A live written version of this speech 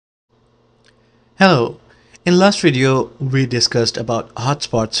Hello. In last video we discussed about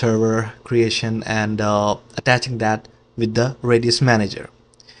hotspot server creation and attaching that with the radius manager.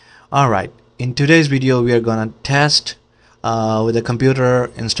 Alright, in today's video we are gonna test with a computer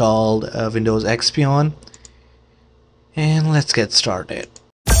installed Windows XP on, and let's get started.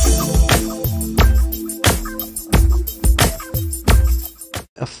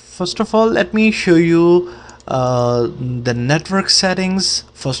 First of all, let me show you the network settings.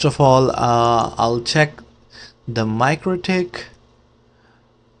 First of all, I'll check the Mikrotik.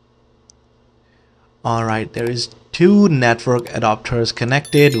 Alright, there is two network adapters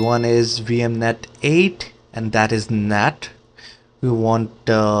connected. One is VMnet 8 and that is NAT. We won't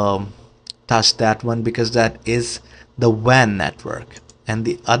touch that one because that is the WAN network, and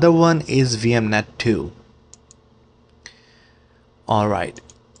the other one is VMnet 2. Alright,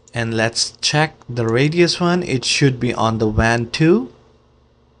 and let's check the radius one. It should be on the WAN 2.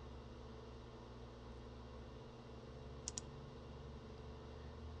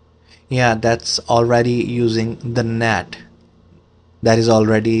 Yeah, that's already using the NAT. That is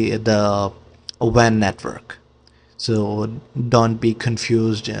already the WAN network. So don't be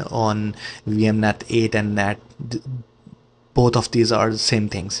confused on VMnet 8 and NAT. Both of these are the same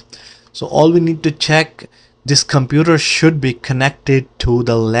things. So all we need to check, this computer should be connected to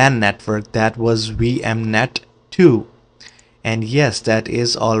the LAN network that was VMnet 2. And yes, that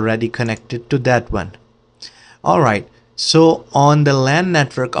is already connected to that one. Alright, so on the LAN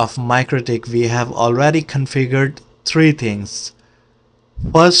network of Mikrotik, we have already configured three things.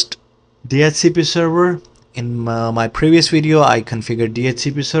 First, DHCP server. In my previous video, I configured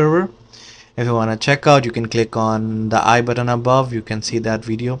DHCP server. If you want to check out, you can click on the I button above. You can see that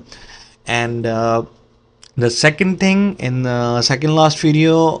video. And the second thing, in the second last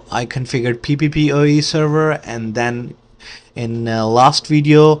video, I configured PPPoE server, and then in last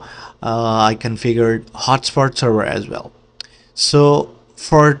video I configured hotspot server as well. So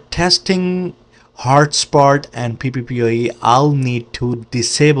for testing hotspot and PPPoE, I'll need to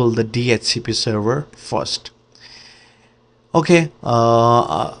disable the DHCP server first. Okay,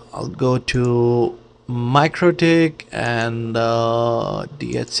 I'll go to Mikrotik and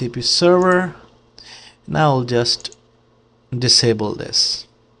DHCP server. Now I'll just disable this.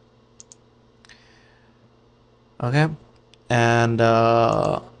 Okay, and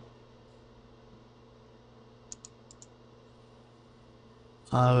I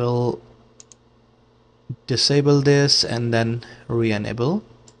will disable this and then re-enable.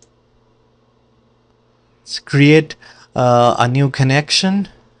 Let's create a new connection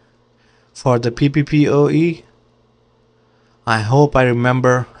for the PPPoE. I hope I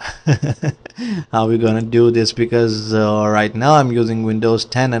remember how we're gonna do this, because right now I'm using Windows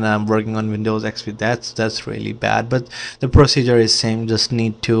 10 and I'm working on Windows XP. That's really bad, but the procedure is same. Just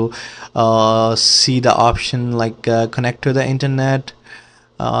need to see the option like connect to the internet,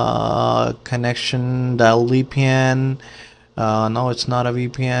 connection, dial VPN. No, it's not a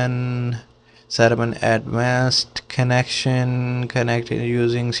VPN. Set up an advanced connection, connected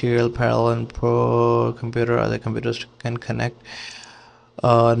using serial parallel pro computer. Other computers can connect.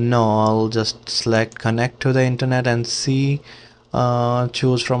 No, I'll just select connect to the internet and see,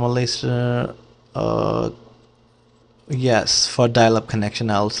 choose from a list. Yes, for dial-up connection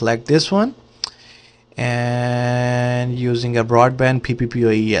I'll select this one, and using a broadband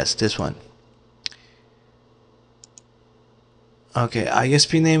PPPoE, yes, this one. Okay,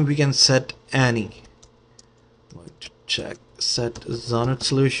 ISP name we can set any. I'm going to check, set Zonat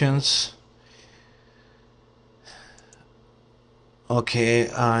solutions. Okay,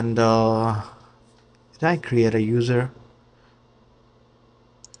 and did I create a user?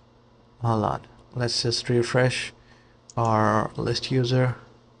 Hold on, let's just refresh our list user.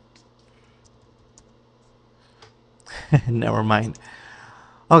 Never mind.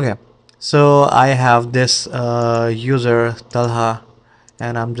 Okay, so I have this user Talha,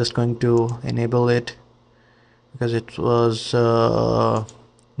 and I'm just going to enable it because it was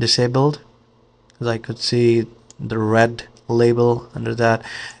disabled, because I could see the red label under that.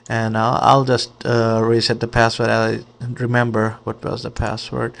 And I'll just reset the password. I remember what was the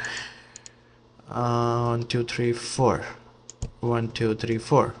password. 1 2 3 4 1 2 3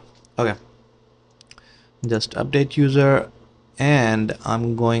 4. Okay, just update user, and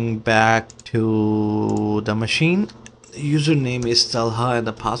I'm going back to the machine. The username is Talha and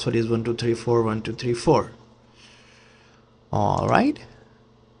the password is 1234 1234. Alright,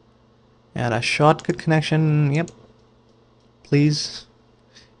 and a shortcut connection. Yep, please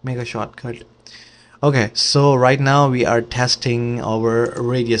make a shortcut. Okay, so right now we are testing our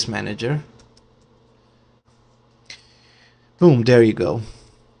radius manager. Boom, there you go.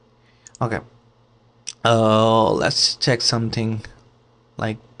 Okay, Let's check something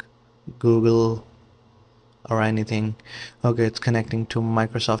like Google or anything. Okay, it's connecting to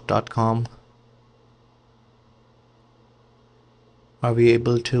Microsoft.com. Are we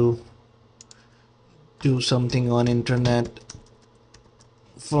able to do something on internet?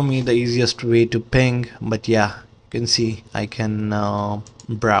 For me, the easiest way to ping, but yeah, you can see I can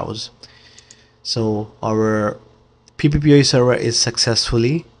browse. So our PPPoE server is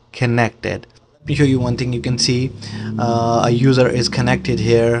successfully connected. Let me show you one thing. You can see a user is connected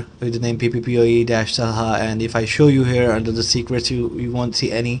here with the name PPPoE-Salha, and if I show you here under the secrets, you won't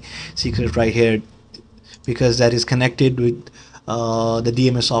see any secret right here, because that is connected with the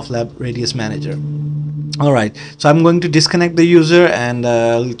DMA Softlab Radius Manager. Alright, so I'm going to disconnect the user and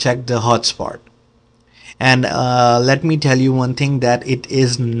check the hotspot. And let me tell you one thing, that it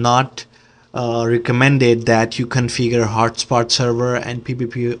is not recommended that you configure hotspot server and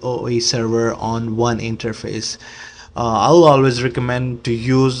PPPoE server on one interface. I'll always recommend to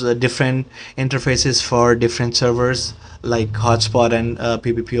use different interfaces for different servers like hotspot and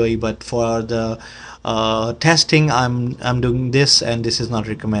PPPoE, but for the testing I'm doing this, and this is not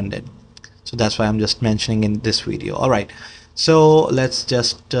recommended, so that's why I'm just mentioning in this video. All right, so let's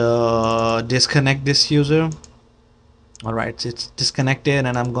just disconnect this user. All right, it's disconnected,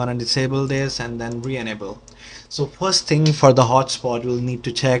 and I'm gonna disable this and then re-enable. So first thing, for the hotspot, we'll need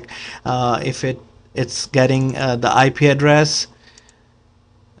to check if it's getting the IP address.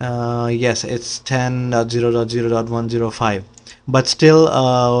 Yes, it's 10.0.0.105, but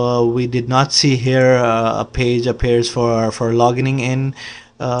still we did not see here a page appears for logging in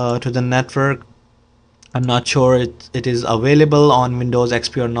to the network. I'm not sure it is available on Windows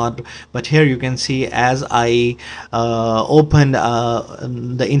XP or not, but here you can see, as I opened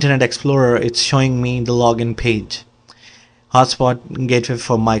the Internet Explorer, it's showing me the login page, hotspot gateway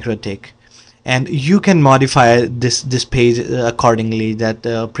for Mikrotik. And you can modify this page accordingly.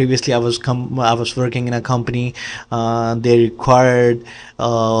 That previously I was working in a company, they required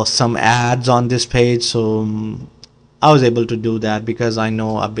some ads on this page, so I was able to do that because I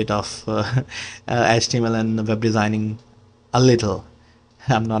know a bit of HTML and web designing, a little.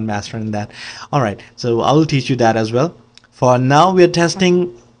 I'm not mastering that. All right, so I will teach you that as well. For now, we are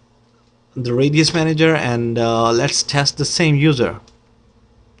testing the Radius Manager, and let's test the same user.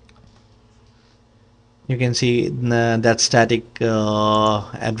 You can see that static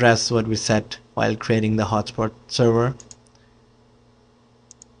address what we set while creating the hotspot server.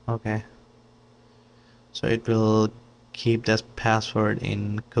 Okay, so it will keep this password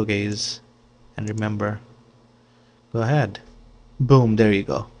in cookies, and remember, go ahead, boom, there you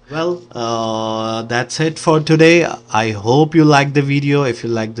go. Well, that's it for today. I hope you liked the video. If you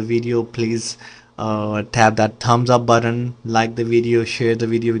liked the video, please tap that thumbs up button, like the video, share the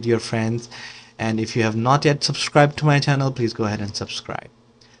video with your friends, and if you have not yet subscribed to my channel, please go ahead and subscribe.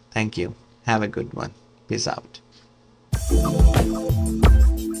 Thank you. Have a good one. Peace out.